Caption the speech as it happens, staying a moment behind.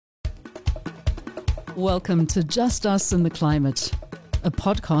Welcome to Just Us and the Climate, a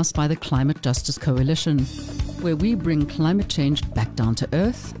podcast by the Climate Justice Coalition, where we bring climate change back down to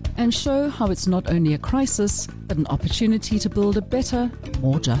earth and show how it's not only a crisis, but an opportunity to build a better,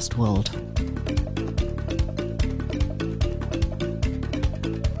 more just world.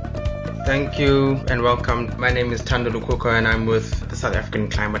 Thank you and welcome. My name is Thando Lukuka and I'm with the South African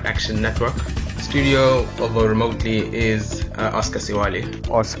Climate Action Network. Studio, although remotely, is Oscar Siwali.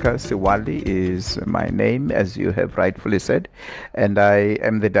 Oscar Siwali is my name, as you have rightfully said, and I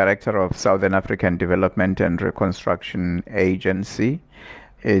am the director of Southern African Development and Reconstruction Agency.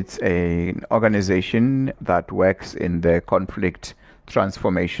 It's an organization that works in the conflict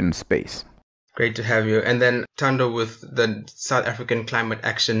transformation space. Great to have you. And then Thando with the South African Climate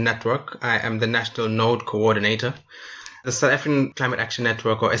Action Network. I am the National Node Coordinator. The South African Climate Action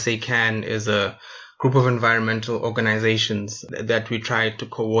Network, or SACAN, is a group of environmental organizations that we try to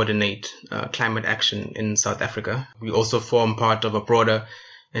coordinate climate action in South Africa. We also form part of a broader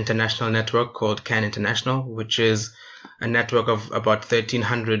international network called CAN International, which is a network of about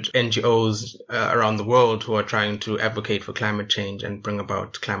 1,300 NGOs around the world who are trying to advocate for climate change and bring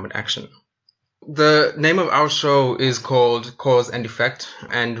about climate action. The name of our show is called Cause and Effect,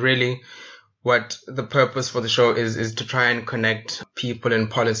 and really what the purpose for the show is to try and connect people in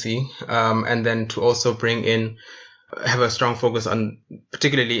policy, and then to also have a strong focus on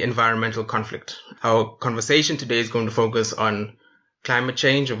particularly environmental conflict. Our conversation today is going to focus on climate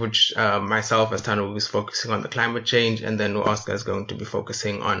change, of which myself as Thando will be focusing on the climate change, and then Oscar is going to be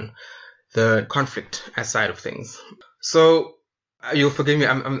focusing on the conflict side of things. So you'll forgive me.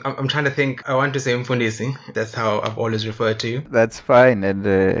 I'm trying to think. I want to say Mfundisi. That's how I've always referred to you. That's fine,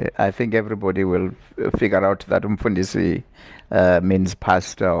 and I think everybody will figure out that Mfundisi means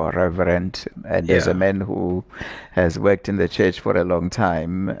pastor or reverend. And as a man who has worked in the church for a long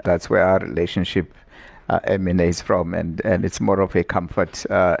time, that's where our relationship emanates from, and it's more of a comfort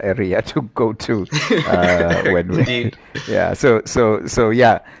area to go to when we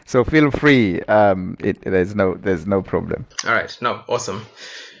so feel free. There's no problem. All right, no, awesome.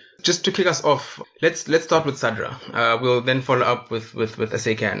 Just to kick us off, let's start with SADRA. We'll then follow up with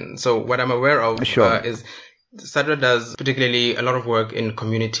SACAN. So what I'm aware of is SADRA does particularly a lot of work in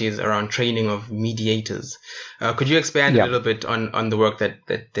communities around training of mediators. Could you expand a little bit on the work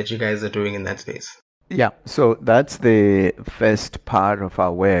that you guys are doing in that space? Yeah, so that's the first part of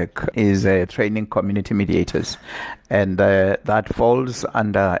our work, is training community mediators. And that falls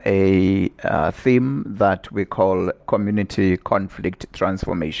under a theme that we call community conflict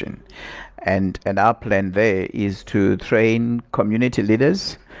transformation. And our plan there is to train community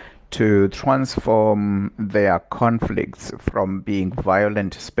leaders to transform their conflicts from being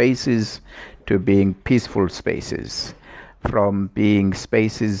violent spaces to being peaceful spaces, from being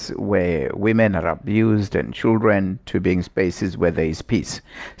spaces where women are abused and children to being spaces where there is peace.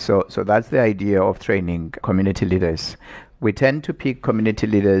 So that's the idea of training community leaders. We tend to pick community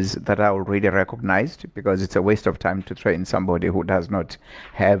leaders that are already recognized, because it's a waste of time to train somebody who does not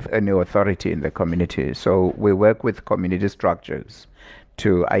have any authority in the community. So we work with community structures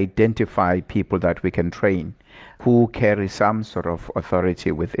to identify people that we can train who carry some sort of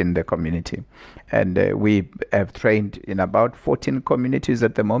authority within the community. And we have trained in about 14 communities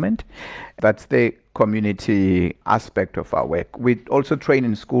at the moment. That's the community aspect of our work. We also train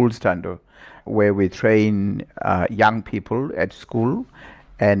in schools, Thando, where we train young people at school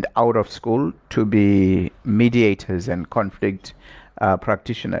and out of school to be mediators and conflict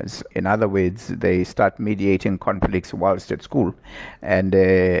practitioners. In other words, they start mediating conflicts whilst at school and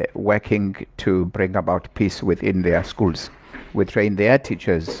working to bring about peace within their schools. We train their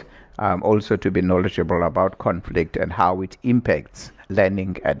teachers also to be knowledgeable about conflict and how it impacts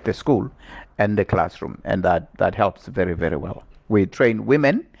learning at the school and the classroom, and that helps very, very well. We train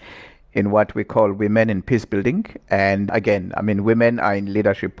women in what we call women in peace building. And again, women are in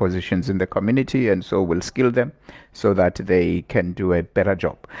leadership positions in the community, and so we'll skill them so that they can do a better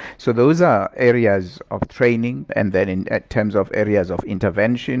job. So those are areas of training. And then in terms of areas of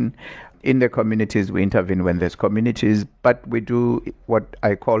intervention, in the communities, we intervene when there's communities, but we do what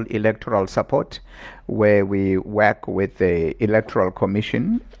I call electoral support, where we work with the Electoral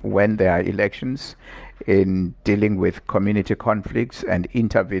Commission when there are elections, in dealing with community conflicts and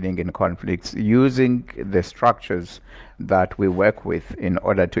intervening in conflicts using the structures that we work with in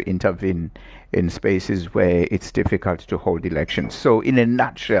order to intervene in spaces where it's difficult to hold elections. So in a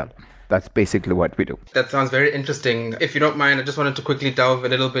nutshell, that's basically what we do. That sounds very interesting. If you don't mind, I just wanted to quickly delve a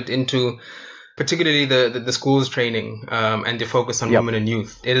little bit into particularly the schools training and the focus on women and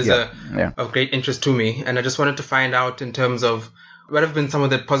youth. It is of great interest to me. And I just wanted to find out, in terms of what have been some of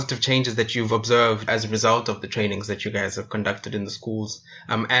the positive changes that you've observed as a result of the trainings that you guys have conducted in the schools,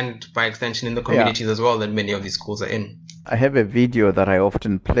 and by extension in the communities as well that many of these schools are in? I have a video that I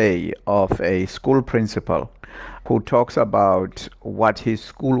often play of a school principal who talks about what his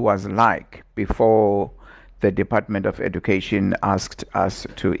school was like before the Department of Education asked us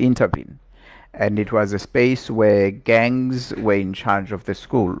to intervene. And it was a space where gangs were in charge of the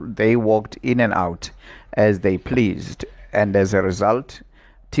school. They walked in and out as they pleased. And as a result,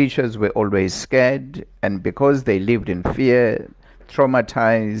 teachers were always scared. And because they lived in fear,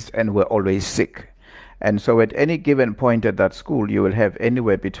 traumatized, and were always sick. And so at any given point at that school, you will have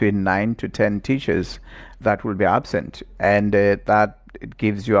anywhere between 9 to 10 teachers that will be absent. And that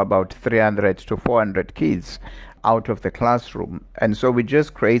gives you about 300 to 400 kids out of the classroom. And so we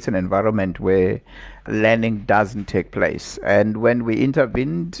just create an environment where learning doesn't take place. And when we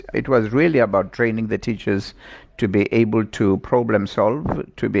intervened, it was really about training the teachers to be able to problem solve,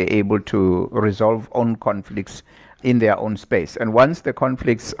 to be able to resolve own conflicts in their own space. And once the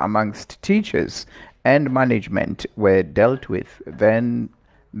conflicts amongst teachers and management were dealt with, then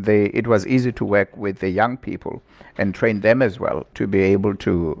it was easy to work with the young people and train them as well to be able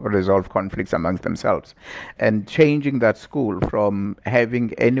to resolve conflicts amongst themselves. And changing that school from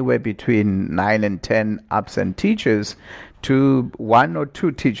having anywhere between 9 and 10 absent teachers to 1 or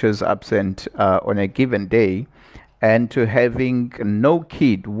 2 teachers absent on a given day, and to having no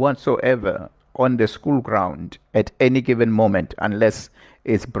kid whatsoever on the school ground at any given moment unless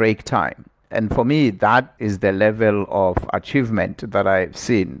it's break time. And for me, that is the level of achievement that I've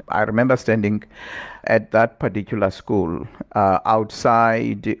seen. I remember standing at that particular school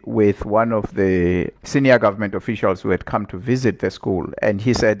outside with one of the senior government officials who had come to visit the school. And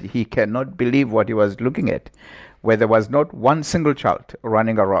he said he cannot believe what he was looking at, where there was not one single child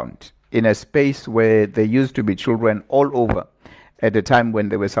running around in a space where there used to be children all over at a time when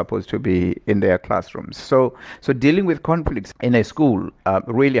they were supposed to be in their classrooms. So dealing with conflicts in a school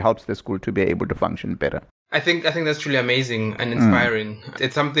really helps the school to be able to function better. I think that's truly amazing and inspiring.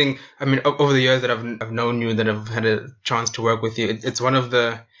 It's something, I mean, over the years that I've known you, that I've had a chance to work with you, it's one of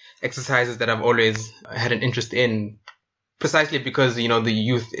the exercises that I've always had an interest in, precisely because, you know, the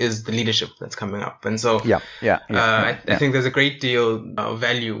youth is the leadership that's coming up. And so I think there's a great deal of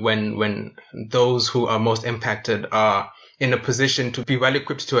value when those who are most impacted are in a position to be well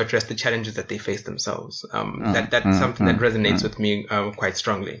equipped to address the challenges that they face themselves. That's something that resonates with me quite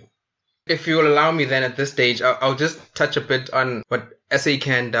strongly. If you will allow me then at this stage, I'll just touch a bit on what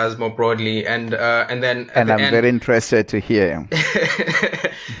SACAN does more broadly, and then I'm very interested to hear.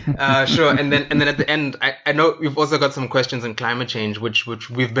 Sure. And then at the end, I know we've also got some questions on climate change, which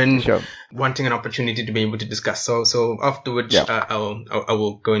we've been wanting an opportunity to be able to discuss. So after which I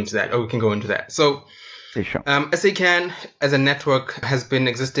will go into that, or we can go into that. So. Sure. SACAN as a network has been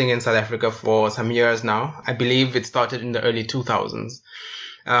existing in South Africa for some years now. I believe it started in the early 2000s.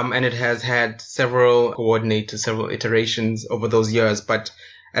 And it has had several coordinators, several iterations over those years. But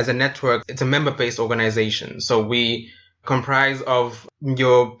as a network, it's a member-based organization. So we comprise of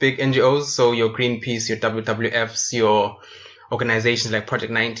your big NGOs, so your Greenpeace, your WWFs, your organizations like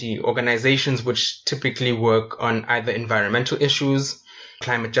Project 90, organizations which typically work on either environmental issues,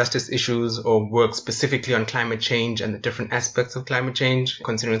 climate justice issues, or work specifically on climate change and the different aspects of climate change,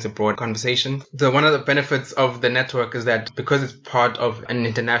 considering it's a broad conversation. One of the benefits of the network is that because it's part of an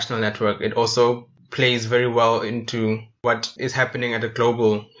international network, it also plays very well into what is happening at a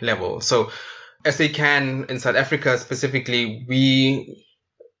global level. So SACAN in South Africa specifically, we,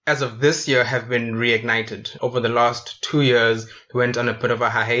 as of this year, have been reignited. Over the last 2 years, we went on a bit of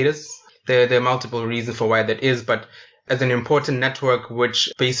a hiatus. There are multiple reasons for why that is, but as an important network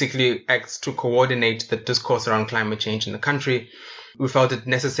which basically acts to coordinate the discourse around climate change in the country, we felt it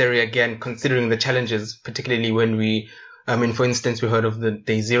necessary, again, considering the challenges, particularly when for instance, we heard of the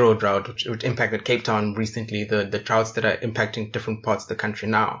Day Zero drought, which impacted Cape Town recently, the droughts that are impacting different parts of the country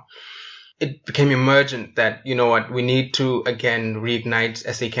now. It became emergent that, you know what, we need to, again, reignite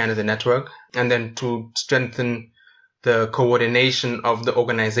SACAN as a network, and then to strengthen the coordination of the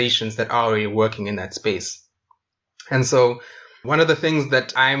organizations that are already working in that space. And so one of the things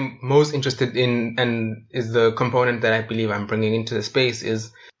that I'm most interested in, and is the component that I believe I'm bringing into the space,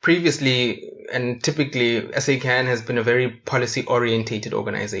 is previously and typically SACAN has been a very policy-orientated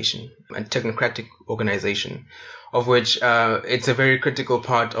organization, a technocratic organization, of which it's a very critical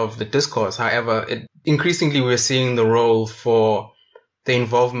part of the discourse. However, increasingly we're seeing the role for the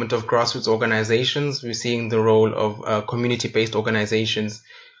involvement of grassroots organizations. We're seeing the role of community-based organizations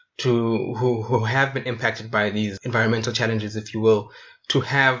who have been impacted by these environmental challenges, if you will, to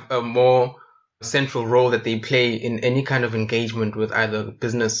have a more central role that they play in any kind of engagement with either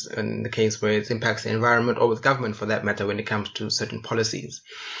business, in the case where it impacts the environment, or with government for that matter when it comes to certain policies.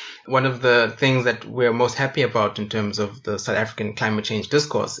 One of the things that we're most happy about in terms of the South African climate change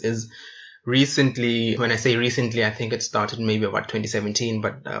discourse is recently, when I say recently, I think it started maybe about 2017,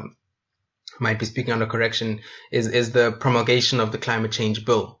 but might be speaking under correction, is the promulgation of the climate change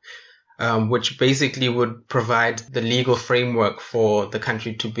bill, which basically would provide the legal framework for the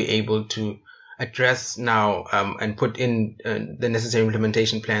country to be able to address now and put in the necessary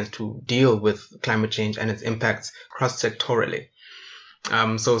implementation plans to deal with climate change and its impacts cross-sectorally.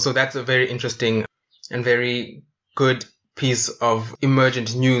 So that's a very interesting and very good piece of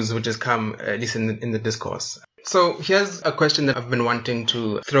emergent news which has come, at least in the discourse. So here's a question that I've been wanting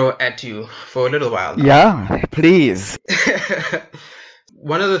to throw at you for a little while now. Yeah, please.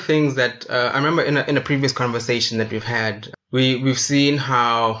 One of the things that I remember in a previous conversation that we've had, we've seen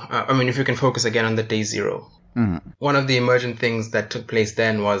how, if you can focus again on the day zero. One of the emergent things that took place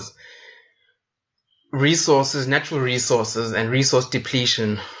then was natural resources and resource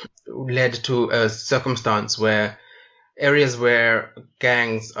depletion led to a circumstance where areas where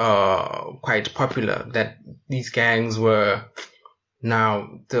gangs are quite popular, that these gangs were now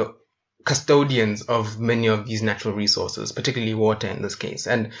the custodians of many of these natural resources, particularly water in this case.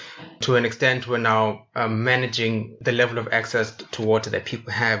 And to an extent, we're now managing the level of access to water that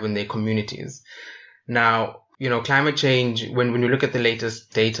people have in their communities. Now, climate change, when you look at the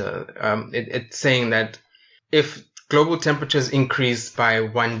latest data, it's saying that if global temperatures increase by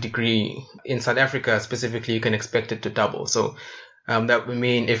 1 degree in South Africa specifically, you can expect it to double. So that would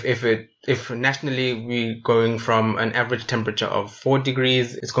mean if nationally we're going from an average temperature of 4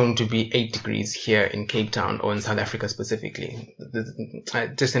 degrees, it's going to be 8 degrees here in Cape Town or in South Africa specifically,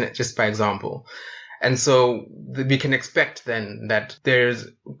 just by example. And so we can expect then that there's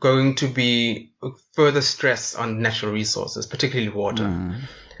going to be further stress on natural resources, particularly water.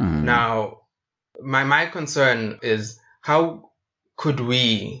 Now, my concern is, how could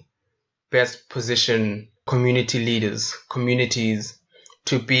we best position community leaders, communities,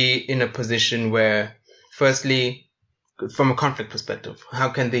 to be in a position where, firstly, from a conflict perspective, how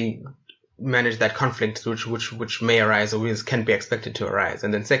can they manage that conflict which may arise or can be expected to arise?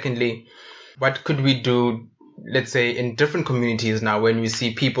 And then secondly, what could we do, let's say, in different communities now when we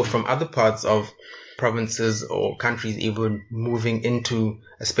see people from other parts of provinces or countries even moving into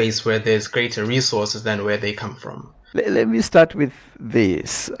a space where there's greater resources than where they come from? Let me start with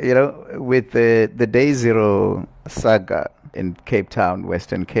this. With the Day Zero saga in Cape Town,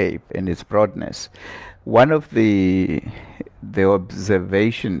 Western Cape, in its broadness, one of the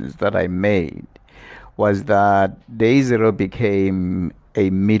observations that I made was that Day Zero became a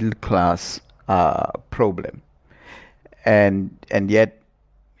middle class problem, and yet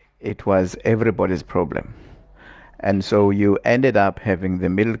it was everybody's problem. And so you ended up having the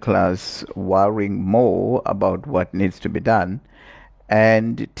middle class worrying more about what needs to be done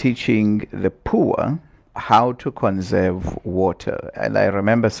and teaching the poor how to conserve water. And I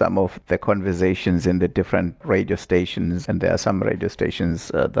remember some of the conversations in the different radio stations, and there are some radio stations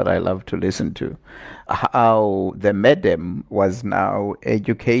that I love to listen to, how the madam was now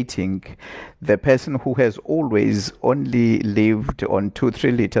educating the person who has always only lived on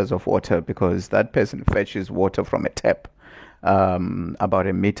 2-3 liters of water, because that person fetches water from a tap about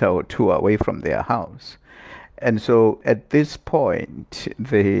a meter or two away from their house. And so at this point,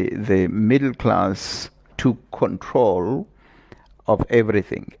 the middle class took control of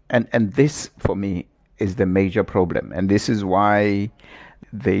everything. And this, for me, is the major problem. And this is why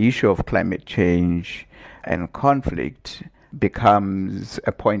the issue of climate change and conflict becomes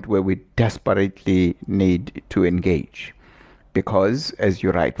a point where we desperately need to engage. Because, as you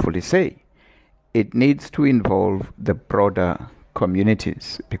rightfully say, it needs to involve the broader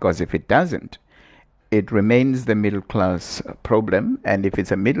communities. Because if it doesn't, it remains the middle class problem. And if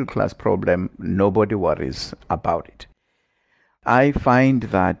it's a middle class problem, nobody worries about it. I find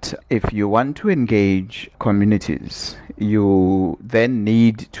that if you want to engage communities, you then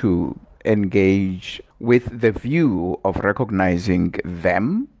need to engage with the view of recognizing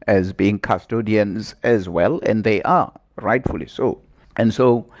them as being custodians as well, and they are, rightfully so. And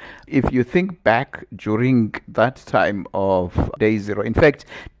so if you think back during that time of Day Zero, in fact,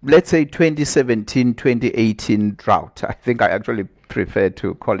 let's say 2017, 2018 drought, I think I actually prefer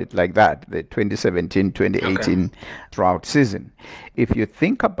to call it like that, the 2017, 2018 drought season. If you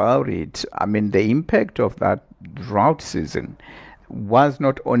think about it, the impact of that drought season was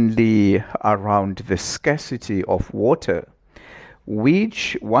not only around the scarcity of water,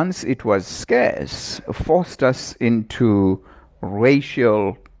 which, once it was scarce, forced us into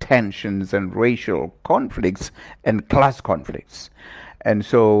racial tensions and racial conflicts and class conflicts. And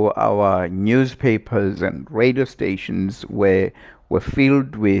so our newspapers and radio stations were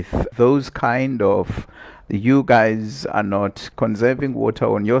filled with those kind of, you guys are not conserving water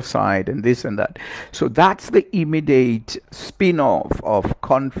on your side and this and that. So that's the immediate spin-off of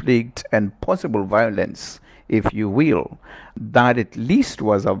conflict and possible violence, if you will, that at least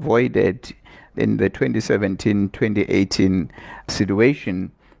was avoided in the 2017-2018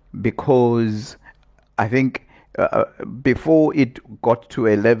 situation, because I think before it got to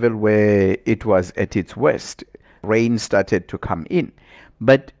a level where it was at its worst, rain started to come in.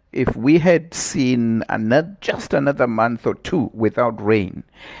 But if we had seen just another month or two without rain,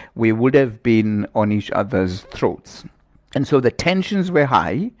 we would have been on each other's throats. And so the tensions were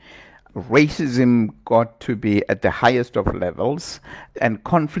high. Racism got to be at the highest of levels, and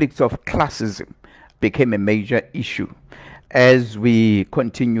conflicts of classism became a major issue as we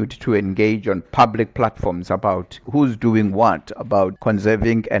continued to engage on public platforms about who's doing what, about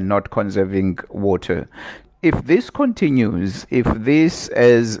conserving and not conserving water. If this continues, if this,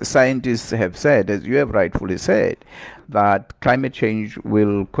 as scientists have said, as you have rightfully said, that climate change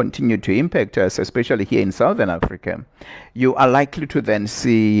will continue to impact us, especially here in Southern Africa, you are likely to then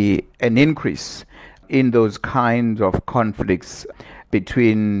see an increase in those kinds of conflicts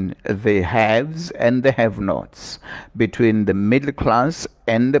between the haves and the have-nots, between the middle class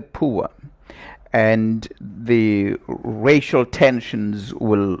and the poor. And the racial tensions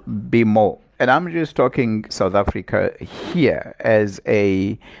will be more. And I'm just talking South Africa here as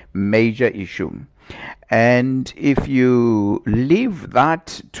a major issue. And if you leave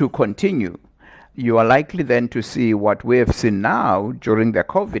that to continue, you are likely then to see what we have seen now during the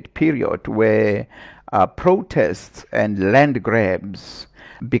COVID period, where protests and land grabs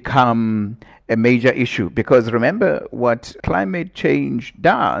become a major issue. Because remember, what climate change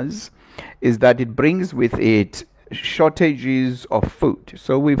does is that it brings with it shortages of food.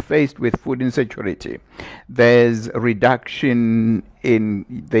 So we're faced with food insecurity. There's a reduction in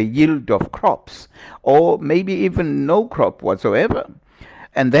the yield of crops, or maybe even no crop whatsoever.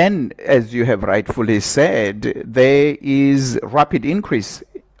 And then, as you have rightfully said, there is rapid increase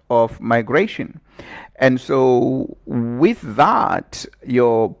of migration. And so with that,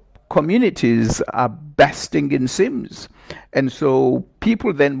 your communities are bursting in seams. And so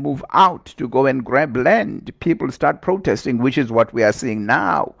people then move out to go and grab land. People start protesting, which is what we are seeing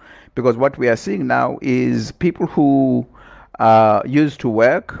now. Because what we are seeing now is people who used to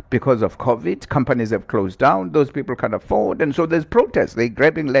work because of COVID, companies have closed down, those people can't afford. And so there's protests, they're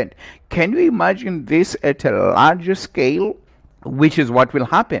grabbing land. Can you imagine this at a larger scale? Which is what will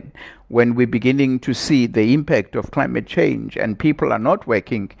happen when we're beginning to see the impact of climate change and people are not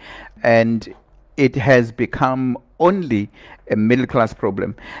working, and it has become only a middle class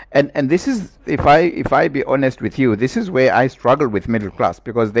problem. And this is, if I be honest with you, this is where I struggle with middle class,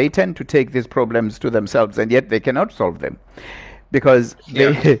 because they tend to take these problems to themselves and yet they cannot solve them. Because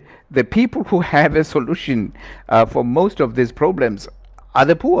the people who have a solution for most of these problems are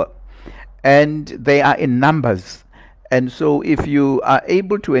the poor, and they are in numbers. And so if you are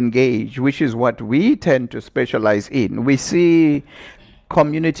able to engage, which is what we tend to specialize in, we see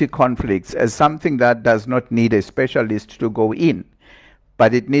community conflicts as something that does not need a specialist to go in,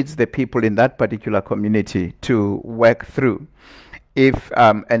 but it needs the people in that particular community to work through. If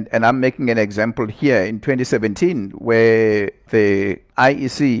and I'm making an example here in 2017, where the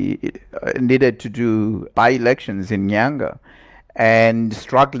IEC needed to do by-elections in Nyanga, and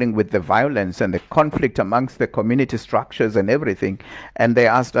struggling with the violence and the conflict amongst the community structures and everything. And they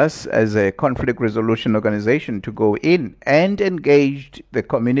asked us as a conflict resolution organization to go in and engage the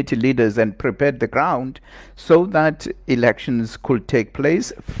community leaders and prepare the ground so that elections could take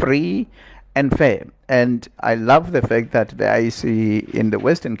place free and fair. And I love the fact that the IEC in the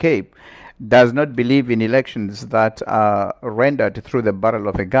Western Cape does not believe in elections that are rendered through the barrel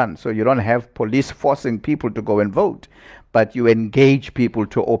of a gun. So you don't have police forcing people to go and vote, but you engage people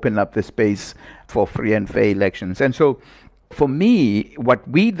to open up the space for free and fair elections. And so for me, what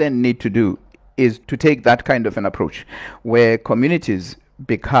we then need to do is to take that kind of an approach where communities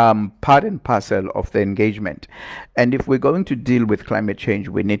become part and parcel of the engagement. And if we're going to deal with climate change,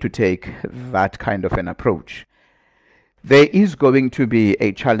 we need to take that kind of an approach. There is going to be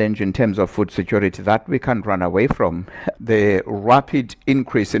a challenge in terms of food security that we can't run away from. The rapid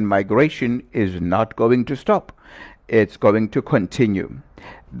increase in migration is not going to stop. It's going to continue.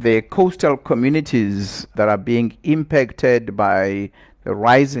 The coastal communities that are being impacted by the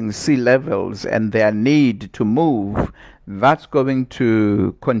rising sea levels and their need to move, that's going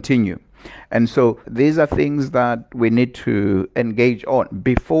to continue. And so these are things that we need to engage on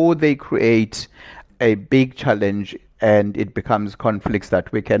before they create a big challenge and it becomes conflicts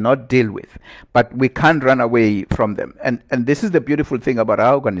that we cannot deal with. But we can't run away from them. And this is the beautiful thing about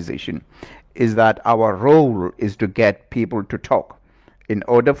our organization, is that our role is to get people to talk. In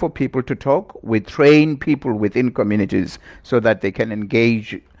order for people to talk, we train people within communities so that they can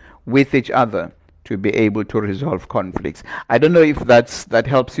engage with each other to be able to resolve conflicts. I don't know if that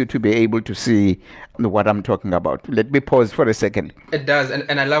helps you to be able to see what I'm talking about. Let me pause for a second. It does.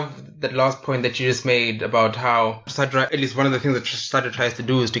 And I love that last point that you just made about how Sadra, at least one of the things that Sadra tries to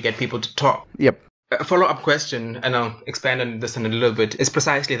do is to get people to talk. Yep. A follow-up question, and I'll expand on this in a little bit, is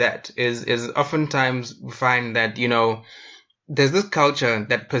precisely that. Is oftentimes we find that, there's this culture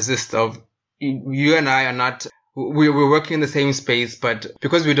that persists of you and I are not, we're working in the same space, but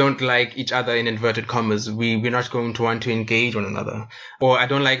because we don't like each other in inverted commas, we're not going to want to engage one another. Or I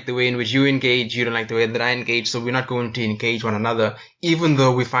don't like the way in which you engage, you don't like the way that I engage, so we're not going to engage one another, even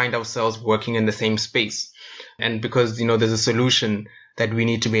though we find ourselves working in the same space. And because, there's a solution that we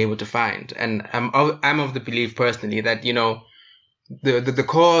need to be able to find. And I'm of the belief personally that, the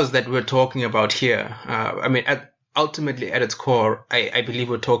cause that we're talking about here, ultimately at its core, I believe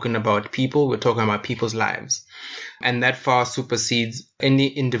we're talking about people, we're talking about people's lives. And that far supersedes any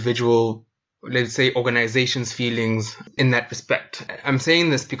individual, let's say, organization's feelings in that respect. I'm saying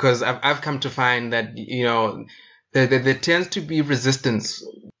this because I've come to find that, there tends to be resistance,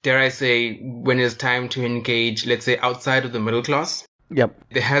 dare I say, when it's time to engage, let's say, outside of the middle class. Yep.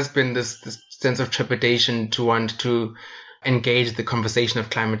 There has been this sense of trepidation to want to engage the conversation of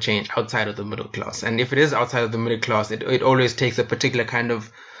climate change outside of the middle class. And if it is outside of the middle class, it always takes a particular kind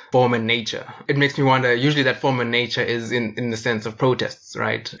of form and nature. It makes me wonder, usually that form and nature is in the sense of protests,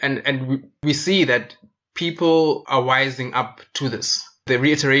 right? And we see that people are wising up to this. The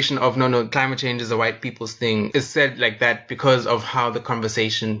reiteration of, no, climate change is a white people's thing is said like that because of how the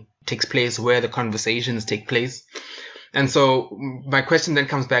conversation takes place, where the conversations take place. And so my question then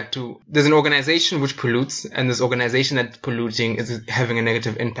comes back to, there's an organization which pollutes, and this organization that's polluting is having a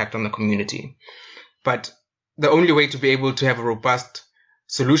negative impact on the community. But the only way to be able to have a robust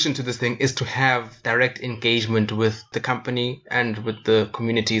solution to this thing is to have direct engagement with the company and with the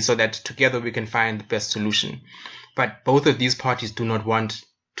community so that together we can find the best solution. But both of these parties do not want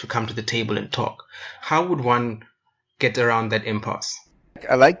to come to the table and talk. How would one get around that impasse?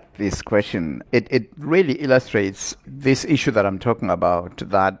 I like this question. It really illustrates this issue that I'm talking about,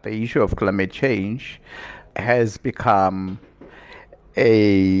 that the issue of climate change has become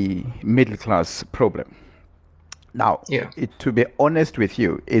a middle-class problem. Now, to be honest with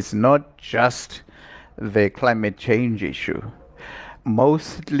you, it's not just the climate change issue.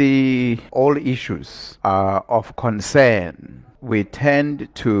 Mostly all issues are of concern. We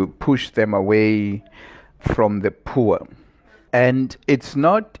tend to push them away from the poor. And it's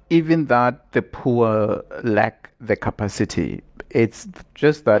not even that the poor lack the capacity. It's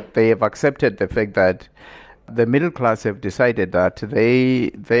just that they have accepted the fact that the middle class have decided that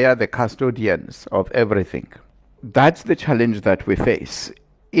they are the custodians of everything. That's the challenge that we face.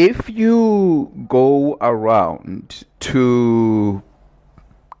 If you go around to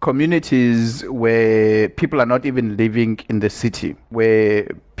communities where people are not even living in the city, where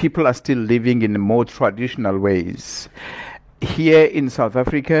people are still living in more traditional ways, here in South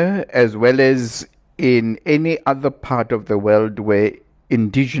Africa, as well as in any other part of the world where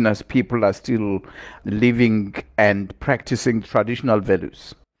indigenous people are still living and practicing traditional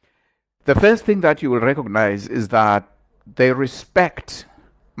values, the first thing that you will recognize is that they respect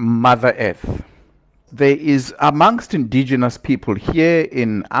Mother Earth. There is, amongst indigenous people here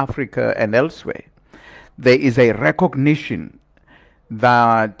in Africa and elsewhere, there is a recognition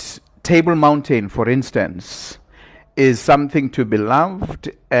that Table Mountain, for instance, is something to be loved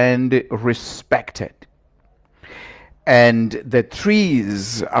and respected. And the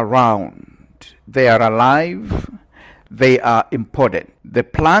trees around, they are alive, they are important. The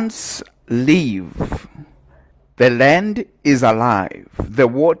plants live, the land is alive, the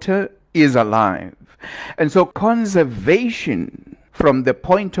water is alive. And so conservation from the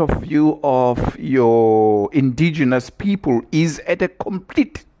point of view of your indigenous people is at a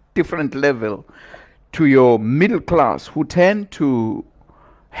complete different level to your middle class, who tend to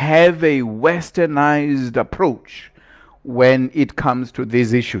have a westernized approach when it comes to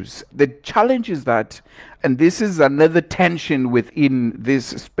these issues. The challenge is that, and this is another tension within this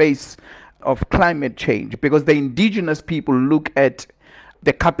space of climate change, because the indigenous people look at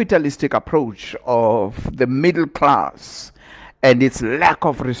the capitalistic approach of the middle class and its lack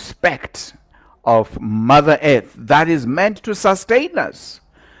of respect of Mother Earth that is meant to sustain us.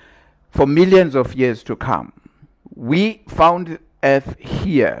 for millions of years to come. We found Earth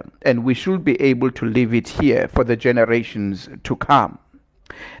here, and we should be able to leave it here for the generations to come.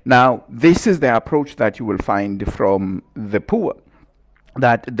 Now, this is the approach that you will find from the poor,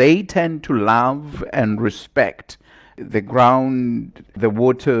 that they tend to love and respect the ground, the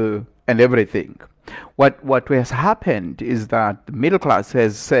water, and everything. What has happened is that the middle class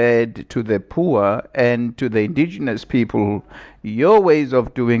has said to the poor and to the indigenous people, your ways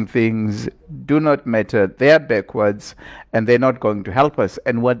of doing things do not matter, they're backwards, and they're not going to help us.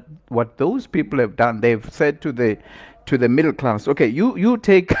 And what those people have done, they've said to the middle class, okay, you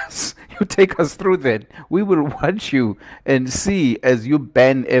take us through that. We will watch you and see as you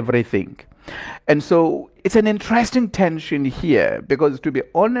ban everything. And so it's an interesting tension here, because to be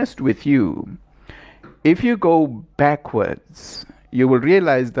honest with you, if you go backwards, you will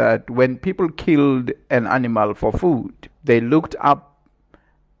realize that when people killed an animal for food, they looked up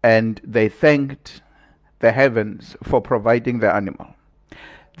and they thanked the heavens for providing the animal.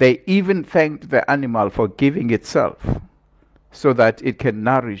 They even thanked the animal for giving itself so that it can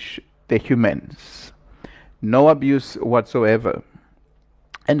nourish the humans. No abuse whatsoever.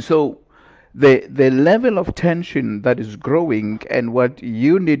 And so the level of tension that is growing, and what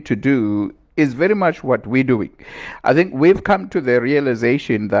you need to do is very much what we're doing. I think we've come to the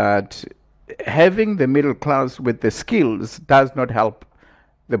realization that having the middle class with the skills does not help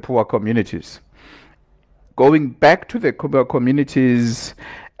the poor communities. Going back to the poor communities,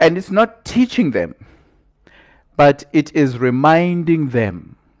 and it's not teaching them, but it is reminding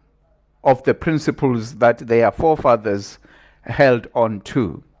them of the principles that their forefathers held on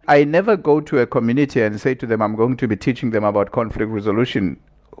to. I never go to a community and say to them, I'm going to be teaching them about conflict resolution.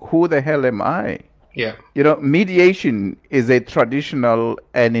 Who the hell am I? Yeah. Mediation is a traditional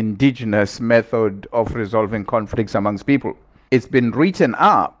and indigenous method of resolving conflicts amongst people. It's been written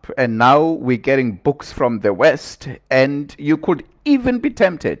up, and now we're getting books from the West, and you could even be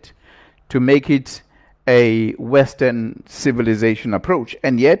tempted to make it a Western civilization approach,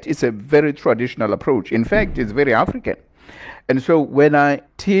 and yet it's a very traditional approach. In fact, it's very African. And so when I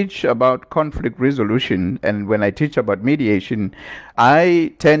teach about conflict resolution and when I teach about mediation,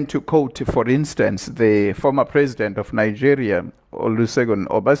 I tend to quote, for instance, the former president of Nigeria, Olusegun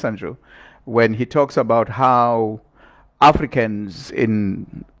Obasanjo, when he talks about how Africans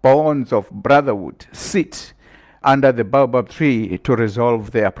in bonds of brotherhood sit under the baobab tree to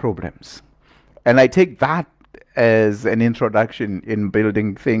resolve their problems. And I take that as an introduction in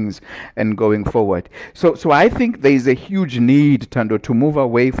building things and going forward. So I think there is a huge need, Tando, to move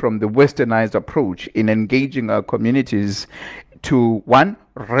away from the westernized approach in engaging our communities to, one,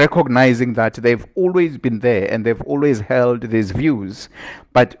 recognizing that they've always been there and they've always held these views,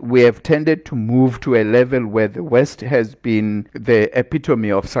 but we have tended to move to a level where the West has been the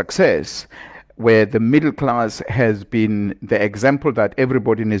epitome of success, where the middle class has been the example that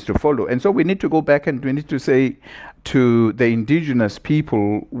everybody needs to follow. And so we need to go back and we need to say to the indigenous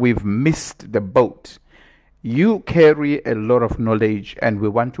people, we've missed the boat. You carry a lot of knowledge, and we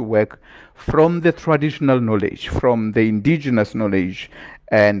want to work from the traditional knowledge, from the indigenous knowledge,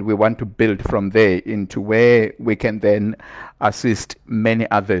 and we want to build from there into where we can then assist many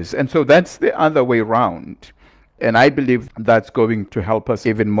others. And so that's the other way around. And I believe that's going to help us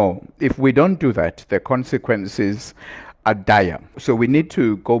even more. If we don't do that, the consequences are dire. So we need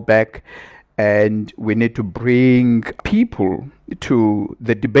to go back and we need to bring people to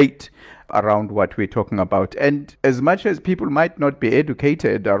the debate around what we're talking about. And as much as people might not be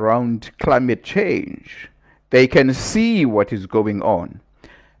educated around climate change, they can see what is going on.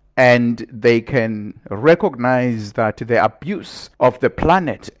 And they can recognize that the abuse of the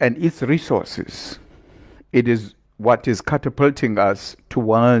planet and its resources, it is what is catapulting us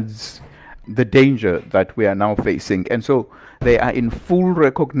towards the danger that we are now facing. And so they are in full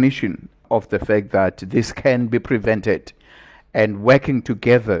recognition of the fact that this can be prevented. And working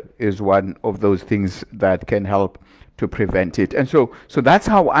together is one of those things that can help to prevent it. And so that's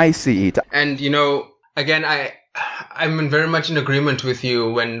how I see it. And, again, I'm very much in agreement with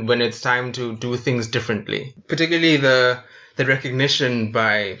you when it's time to do things differently, particularly the recognition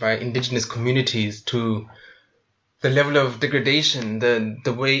by indigenous communities to the level of degradation,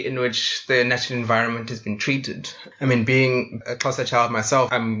 the way in which the natural environment has been treated. I mean, being a Xhosa child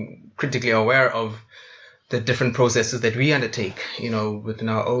myself, I'm critically aware of the different processes that we undertake, within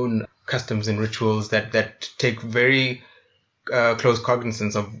our own customs and rituals that take very close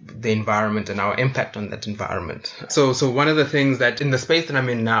cognizance of the environment and our impact on that environment. So one of the things that in the space that I'm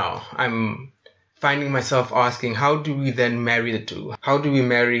in now, I'm finding myself asking, how do we then marry the two? How do we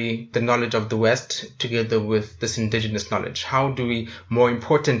marry the knowledge of the West together with this indigenous knowledge? How do we, more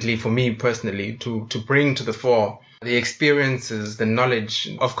importantly for me personally, to bring to the fore the experiences, the knowledge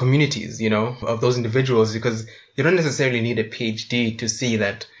of communities, of those individuals, because you don't necessarily need a PhD to see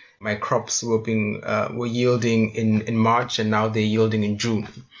that my crops were yielding in March and now they're yielding in June.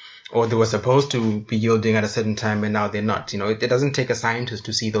 Or they were supposed to be yielding at a certain time and now they're not. It doesn't take a scientist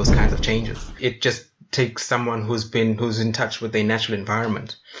to see those kinds of changes. It just takes someone who's in touch with their natural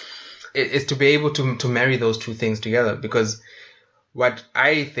environment. It's to be able to marry those two things together, because what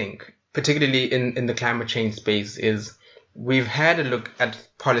I think, particularly in the climate change space, is we've had a look at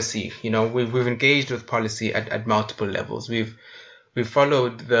policy. We've engaged with policy at multiple levels. We've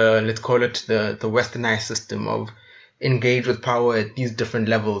followed let's call it the westernized system of engage with power at these different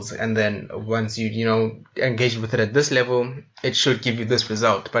levels, and then once you engage with it at this level, it should give you this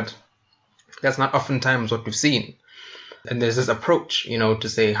result. But that's not oftentimes what we've seen. And there's this approach, to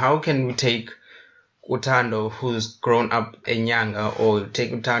say, how can we take Utando, who's grown up in Nyanga, or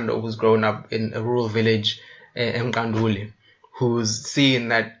take Utando, who's grown up in a rural village in Mkanduli, who's seen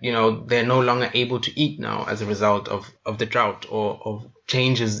that they're no longer able to eat now as a result of the drought or of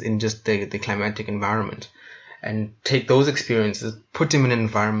changes in just the climatic environment, and take those experiences, put him in an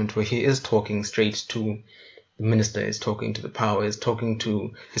environment where he is talking straight to the minister, is talking to the power, is talking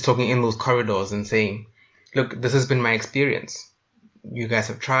in those corridors and saying, look, this has been my experience. You guys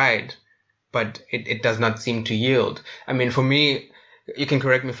have tried, but it does not seem to yield. I mean, for me, you can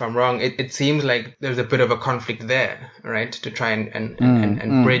correct me if I'm wrong, it seems like there's a bit of a conflict there, right? To try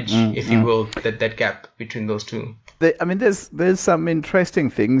and bridge, if you will, that gap between those two. There's some interesting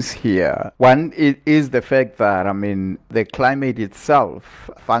things here. One is the fact that, the climate itself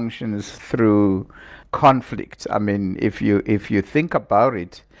functions through conflict. If you think about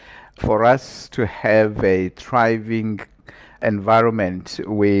it, for us to have a thriving environment,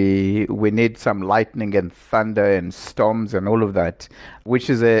 we need some lightning and thunder and storms and all of that,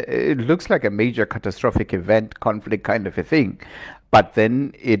 which is it looks like a major catastrophic event, conflict kind of a thing, but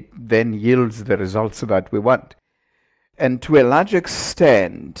then it yields the results that we want. And to a large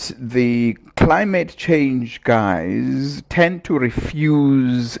extent, the climate change guys tend to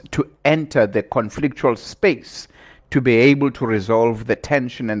refuse to enter the conflictual space to be able to resolve the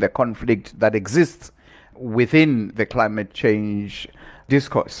tension and the conflict that exists within the climate change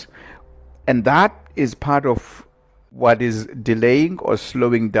discourse. And that is part of what is delaying or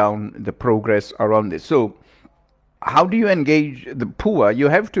slowing down the progress around this. So how do you engage the poor? You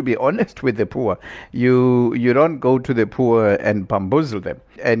have to be honest with the poor. You don't go to the poor and bamboozle them.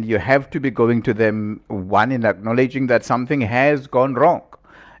 And you have to be going to them, one, in acknowledging that something has gone wrong,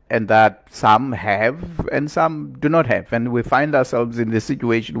 and that some have and some do not have. And we find ourselves in this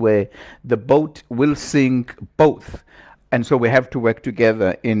situation where the boat will sink both. And so we have to work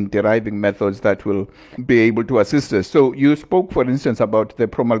together in deriving methods that will be able to assist us. So you spoke, for instance, about the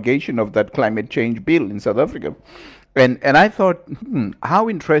promulgation of that climate change bill in South Africa. And I thought, how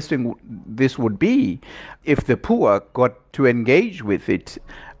interesting this would be if the poor got to engage with it,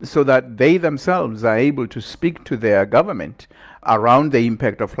 so that they themselves are able to speak to their government around the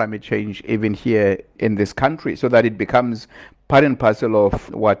impact of climate change, even here in this country, so that it becomes part and parcel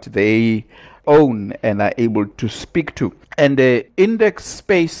of what they own and are able to speak to. And the index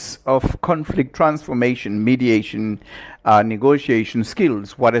space of conflict transformation, mediation, negotiation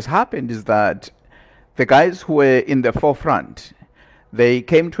skills, what has happened is that the guys who were in the forefront, they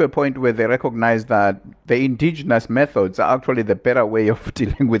came to a point where they recognized that the indigenous methods are actually the better way of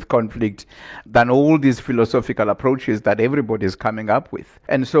dealing with conflict than all these philosophical approaches that everybody is coming up with.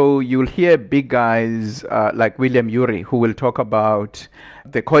 And so you'll hear big guys like William Ury, who will talk about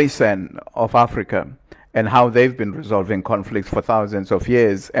the Khoisan of Africa and how they've been resolving conflicts for thousands of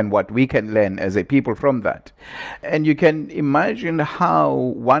years and what we can learn as a people from that. And you can imagine how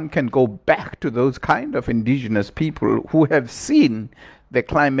one can go back to those kind of indigenous people who have seen the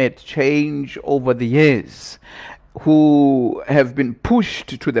climate change over the years, who have been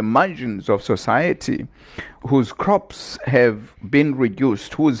pushed to the margins of society, whose crops have been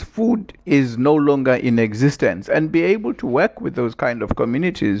reduced, whose food is no longer in existence, and be able to work with those kind of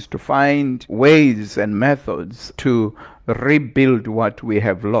communities to find ways and methods to rebuild what we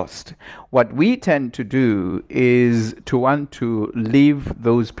have lost. What we tend to do is to want to leave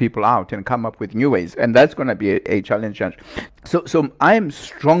those people out and come up with new ways, and that's going to be a challenge. So I am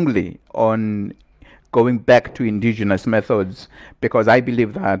strongly on going back to indigenous methods, because I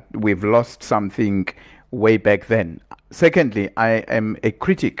believe that we've lost something way back then. Secondly, I am a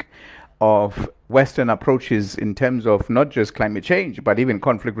critic of Western approaches in terms of not just climate change, but even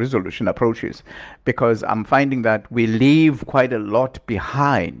conflict resolution approaches, because I'm finding that we leave quite a lot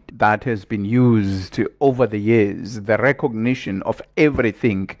behind that has been used over the years. The recognition of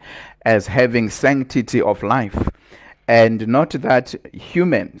everything as having sanctity of life, and not that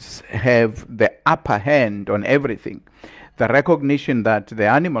humans have the upper hand on everything. The recognition that the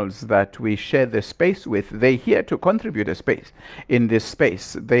animals that we share the space with, they're here to contribute a space in this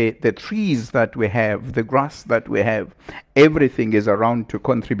space. The trees that we have, the grass that we have, everything is around to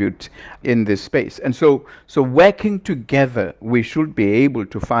contribute in this space. And so working together, we should be able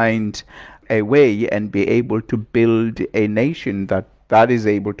to find a way and be able to build a nation that is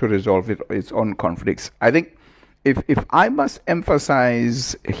able to resolve its own conflicts. I think if I must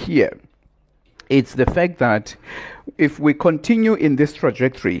emphasize here, it's the fact that if we continue in this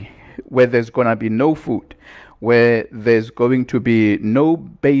trajectory where there's going to be no food, where there's going to be no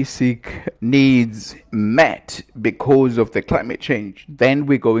basic needs met because of the climate change, then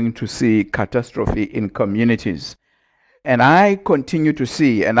we're going to see catastrophe in communities. And I continue to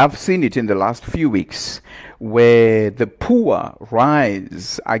see, and I've seen it in the last few weeks, where the poor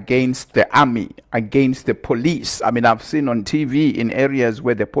rise against the army, against the police. I mean, I've seen on TV in areas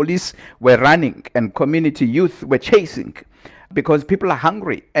where the police were running and community youth were chasing because people are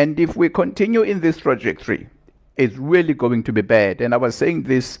hungry. And if we continue in this trajectory, it's really going to be bad. And I was saying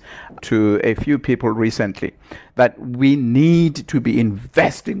this to a few people recently, that we need to be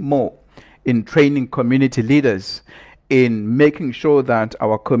investing more in training community leaders, in making sure that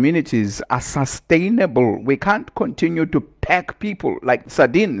our communities are sustainable. We can't continue to pack people like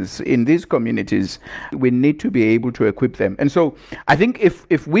sardines in these communities. We need to be able to equip them. And so I think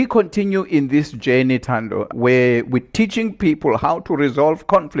if we continue in this journey, Tando, where we're teaching people how to resolve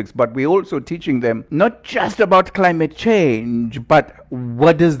conflicts, but we're also teaching them not just about climate change, but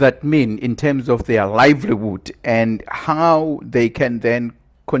what does that mean in terms of their livelihood and how they can then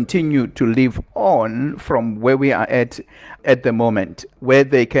continue to live on from where we are at the moment, where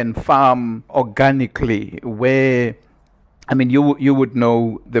they can farm organically, where, I mean, you would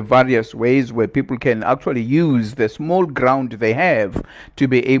know the various ways where people can actually use the small ground they have to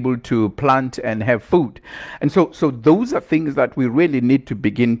be able to plant and have food. And so those are things that we really need to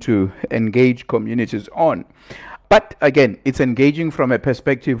begin to engage communities on. But again, it's engaging from a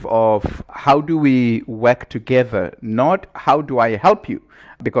perspective of how do we work together, not how do I help you?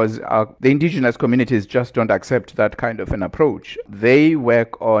 Because the indigenous communities just don't accept that kind of an approach. They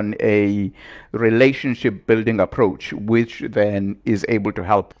work on a relationship building approach, which then is able to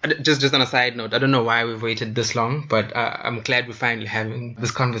help. Just on a side note, I don't know why we've waited this long, but I'm glad we're finally having this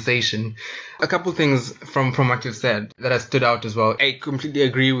conversation. A couple things from what you've said that has stood out as well. I completely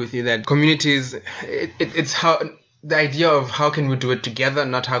agree with you that communities, it's how the idea of how can we do it together,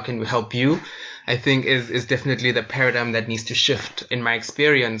 not how can we help you, I think is definitely the paradigm that needs to shift. In my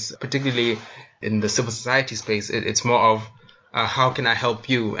experience, particularly in the civil society space, it's more of how can I help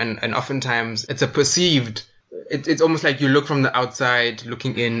you? And oftentimes it's a perceived, it's almost like you look from the outside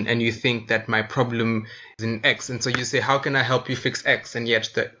looking in and you think that my problem is in X. And so you say, how can I help you fix X? And yet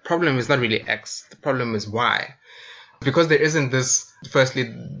the problem is not really X. The problem is Y. Because there isn't this,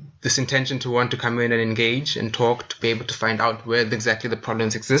 firstly, this intention to want to come in and engage and talk to be able to find out where exactly the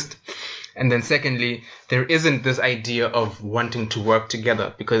problems exist. And then secondly, there isn't this idea of wanting to work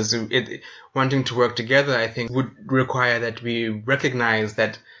together, because wanting to work together, I think, would require that we recognize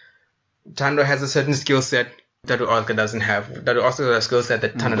that Tando has a certain skill set that Oscar doesn't have, that also has a skill set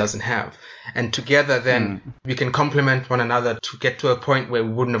that Tando doesn't have. And together then we can complement one another to get to a point where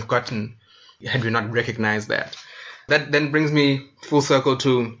we wouldn't have gotten had we not recognized that. That then brings me full circle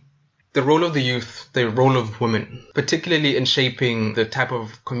to the role of the youth, the role of women, particularly in shaping the type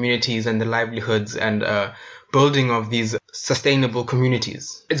of communities and the livelihoods and building of these sustainable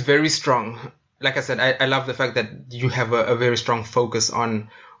communities. It's very strong. Like I said, I love the fact that you have a very strong focus on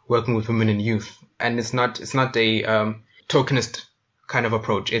working with women and youth. And it's not a tokenist kind of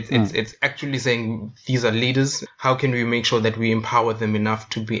approach. It's actually saying these are leaders. How can we make sure that we empower them enough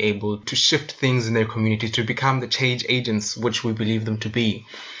to be able to shift things in their communities, to become the change agents which we believe them to be?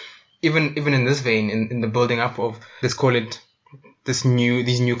 Even in this vein, in the building up of, let's call it, these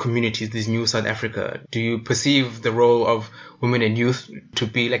new communities, this new South Africa, do you perceive the role of women and youth to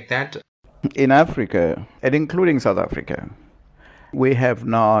be like that? In Africa, and including South Africa, we have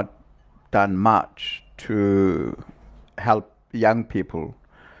not done much to help young people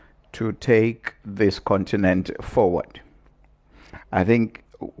to take this continent forward. I think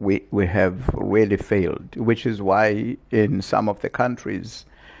we have really failed, which is why in some of the countries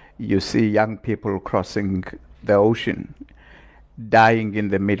you see young people crossing the ocean dying in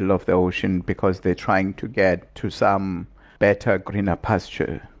the middle of the ocean because they're trying to get to some better, greener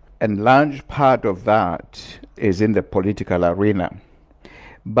pasture. And large part of that is in the political arena.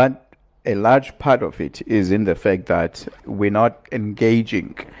 But a large part of it is in the fact that we're not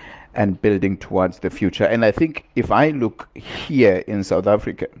engaging and building towards the future. And I think if I look here in South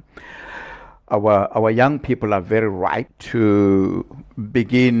Africa, our young people are very ripe to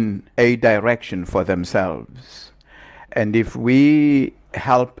begin a direction for themselves. And if we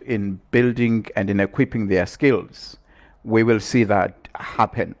help in building and in equipping their skills, we will see that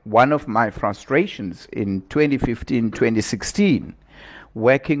happen. One of my frustrations in 2015, 2016,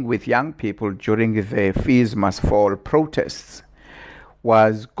 working with young people during the Fees Must Fall protests,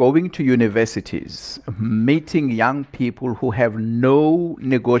 was going to universities, meeting young people who have no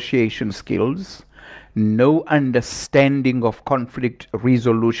negotiation skills, no understanding of conflict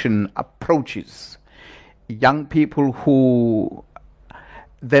resolution approaches. Young people who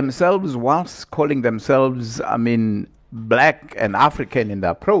themselves, whilst calling themselves, Black and African in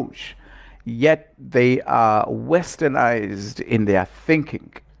the approach, yet they are westernized in their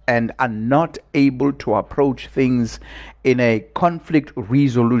thinking and are not able to approach things in a conflict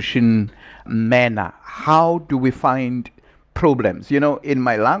resolution manner. How do we find problems? In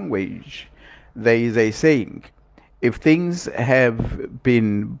my language, there is a saying, if things have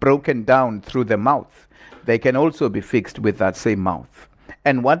been broken down through the mouth, they can also be fixed with that same mouth.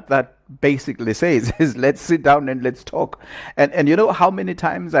 And what that basically says is, let's sit down and let's talk. And you know how many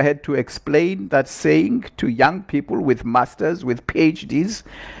times I had to explain that saying to young people with masters, with PhDs,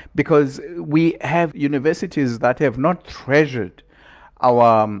 because we have universities that have not treasured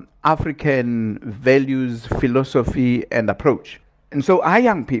our African values, philosophy, and approach. And so our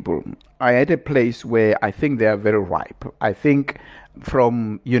young people are at a place where I think they are very ripe. I think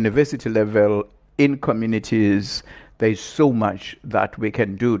from university level, in communities, there's so much that we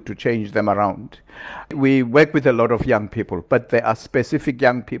can do to change them around. We work with a lot of young people, but there are specific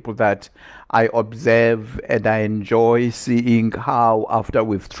young people that I observe and I enjoy seeing how, after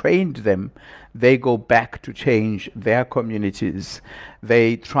we've trained them, they go back to change their communities.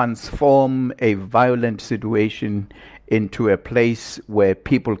 They transform a violent situation into a place where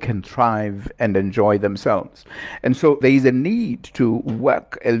people can thrive and enjoy themselves. And so there is a need to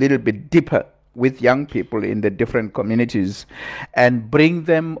work a little bit deeper with young people in the different communities and bring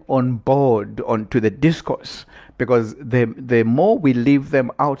them on board onto the discourse, because the more we leave them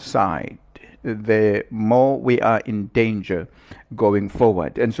outside, the more we are in danger going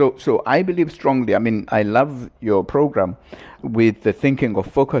forward. And so I believe strongly, I love your program with the thinking of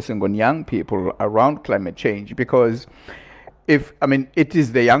focusing on young people around climate change, because it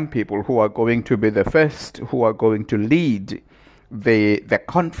is the young people who are going to be the first, who are going to lead the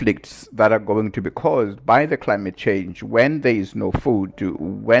conflicts that are going to be caused by the climate change when there is no food,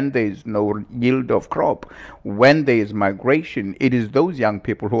 when there is no yield of crop, when there is migration. It is those young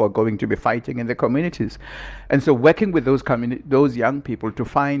people who are going to be fighting in the communities. And so working with those young people to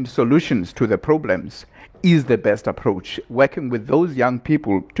find solutions to the problems is the best approach. Working with those young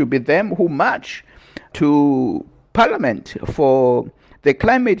people to be them who march to Parliament for the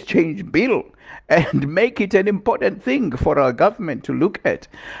climate change bill and make it an important thing for our government to look at.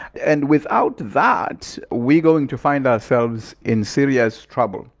 And without that, we're going to find ourselves in serious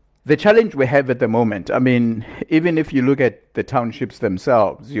trouble. The challenge we have at the moment, even if you look at the townships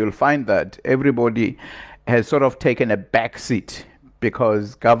themselves, you'll find that everybody has sort of taken a back seat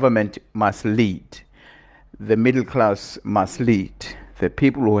because government must lead. The middle class must lead. The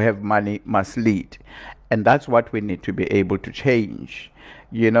people who have money must lead. And that's what we need to be able to change.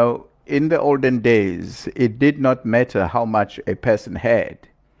 In the olden days, it did not matter how much a person had,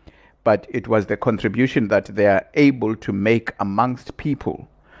 but it was the contribution that they are able to make amongst people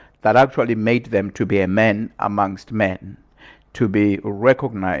that actually made them to be a man amongst men, to be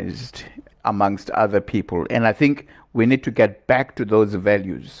recognized amongst other people. And I think we need to get back to those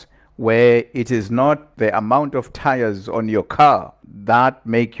values, where it is not the amount of tires on your car that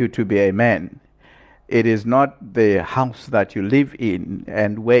make you to be a man. It is not the house that you live in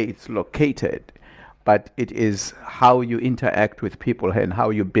and where it's located, but it is how you interact with people and how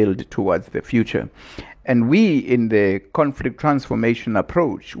you build towards the future. And we, in the conflict transformation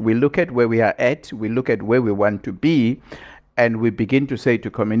approach, we look at where we are at, we look at where we want to be, and we begin to say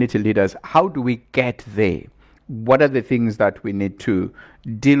to community leaders, how do we get there? What are the things that we need to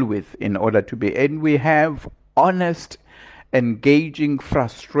deal with in order to be? And we have honest, engaging,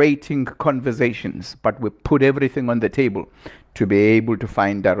 frustrating conversations, but we put everything on the table to be able to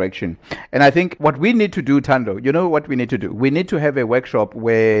find direction. And I think what we need to do, Tando, you know what we need to do? We need to have a workshop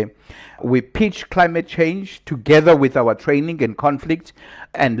where we pitch climate change together with our training and conflict,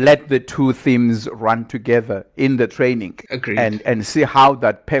 and let the two themes run together in the training. Agreed. And see how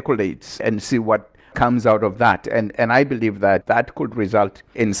that percolates and see what comes out of that. And I believe that that could result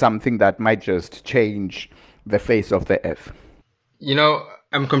in something that might just change the face of the earth. You know,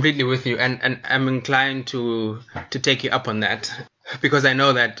 I'm completely with you, and I'm inclined to take you up on that, because I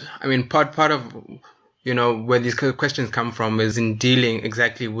know that, I mean, part of, you know, where these questions come from is in dealing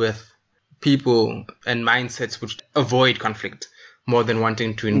exactly with people and mindsets which avoid conflict more than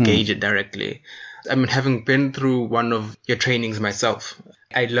wanting to engage it directly. I mean, having been through one of your trainings myself,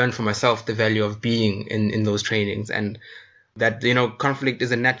 I learned for myself the value of being in those trainings, and that, you know, conflict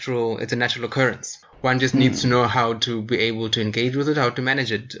is it's a natural occurrence. One just needs to know how to be able to engage with it, how to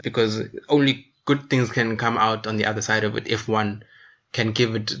manage it, because only good things can come out on the other side of it if one can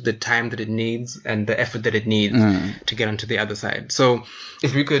give it the time that it needs and the effort that it needs to get onto the other side. So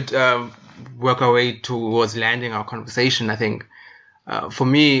if we could work our way towards landing our conversation, I think for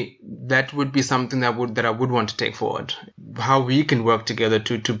me, that would be something that I would want to take forward. How we can work together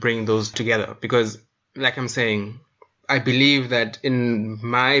to bring those together. Because, like I'm saying, I believe that in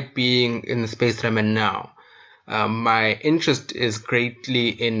my being in the space that I'm in now, my interest is greatly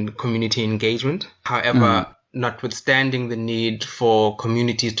in community engagement. However, notwithstanding the need for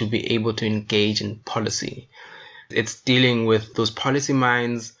communities to be able to engage in policy, it's dealing with those policy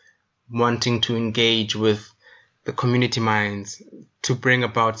minds wanting to engage with the community minds to bring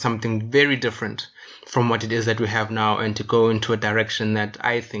about something very different from what it is that we have now, and to go into a direction that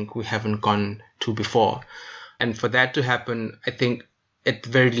I think we haven't gone to before. And for that to happen, I think at the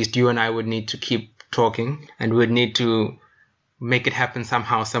very least you and I would need to keep talking, and would need to make it happen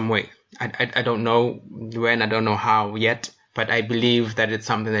somehow, some way. I don't know when, I don't know how yet, but I believe that it's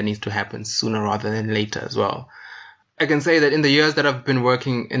something that needs to happen sooner rather than later as well. I can say that in the years that I've been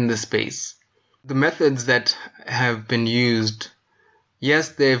working in this space, the methods that have been used, yes,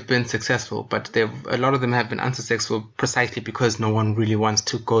 they've been successful, but a lot of them have been unsuccessful precisely because no one really wants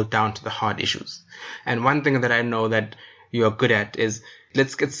to go down to the hard issues. And one thing that I know that you are good at is,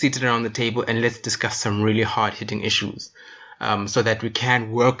 let's get seated around the table and let's discuss some really hard-hitting issues, so that we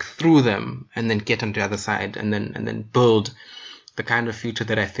can work through them and then get on the other side and then build the kind of future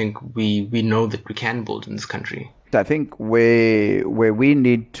that I think we know that we can build in this country. I think where we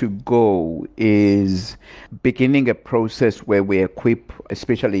need to go is beginning a process where we equip,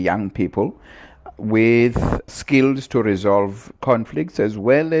 especially young people, with skills to resolve conflicts, as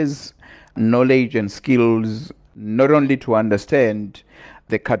well as knowledge and skills not only to understand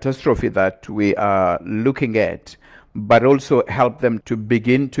the catastrophe that we are looking at, but also help them to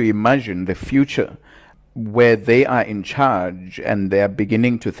begin to imagine the future where they are in charge and they are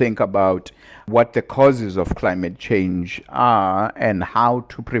beginning to think about what the causes of climate change are and how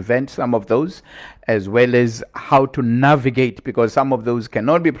to prevent some of those, as well as how to navigate, because some of those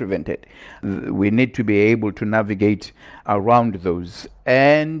cannot be prevented. We need to be able to navigate around those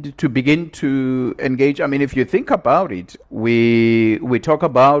and to begin to engage. I mean, if you think about it, we talk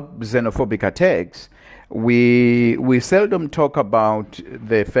about xenophobic attacks. We seldom talk about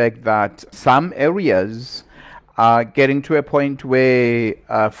the fact that some areas are getting to a point where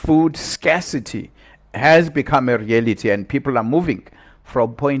food scarcity has become a reality and people are moving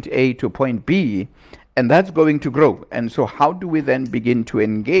from point A to point B, and that's going to grow. And so how do we then begin to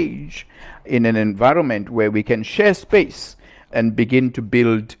engage in an environment where we can share space and begin to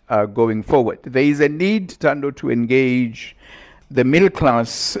build going forward? There is a need, Tando, to engage the middle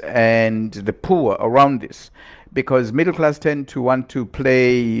class and the poor around this, because middle class tend to want to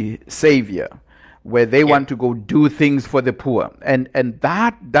play savior, where they want to go do things for the poor, and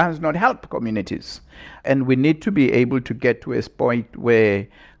that does not help communities. And we need to be able to get to a point where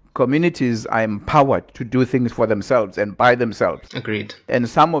communities are empowered to do things for themselves and by themselves. Agreed. And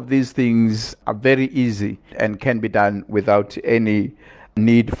some of these things are very easy and can be done without any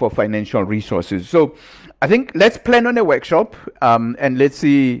need for financial resources. So I think let's plan on a workshop and let's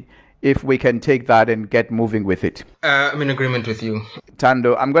see if we can take that and get moving with it. I'm in agreement with you.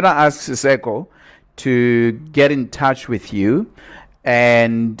 Tando, I'm going to ask Siseko to get in touch with you,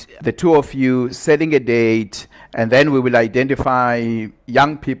 and the two of you setting a date, and then we will identify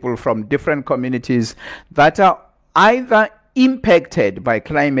young people from different communities that are either impacted by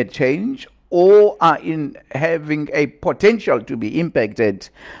climate change or are in having a potential to be impacted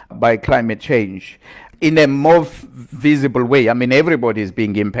by climate change. in a more visible way. I mean, everybody is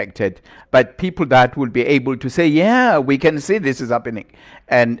being impacted, but people that will be able to say, yeah, we can see this is happening,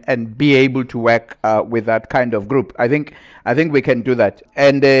 and be able to work with that kind of group. I think we can do that,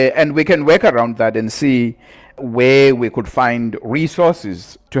 and we can work around that and see where we could find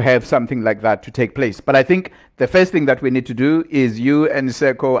resources to have something like that to take place. But I think the first thing that we need to do is you and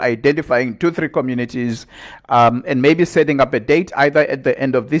Seko identifying 2-3 communities, and maybe setting up a date either at the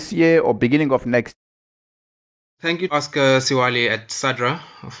end of this year or beginning of next. Thank you, Oscar Siwali at SADRA,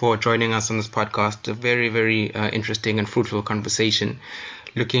 for joining us on this podcast. A very, very interesting and fruitful conversation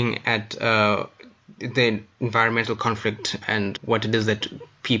looking at the environmental conflict and what it is that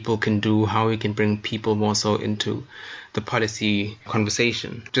people can do, how we can bring people more so into the policy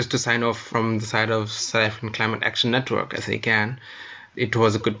conversation. Just to sign off from the side of South African Climate Action Network, as they can, it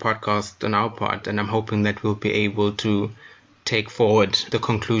was a good podcast on our part, and I'm hoping that we'll be able to take forward the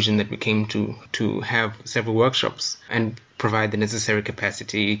conclusion that we came to have several workshops and provide the necessary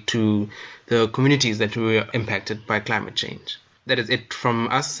capacity to the communities that were impacted by climate change. That is it from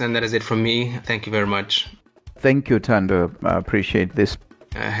us, and that is it from me. Thank you very much. Thank you, Thando. I appreciate this.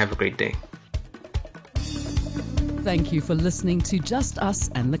 Have a great day. Thank you for listening to Just Us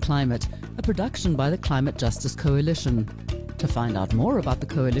and the Climate, a production by the Climate Justice Coalition. To find out more about the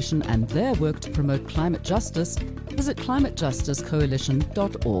Coalition and their work to promote climate justice, visit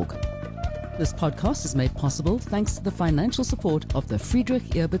climatejusticecoalition.org. This podcast is made possible thanks to the financial support of the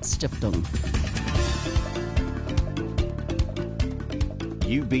Friedrich Ebert Stiftung.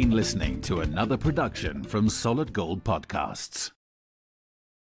 You've been listening to another production from Solid Gold Podcasts.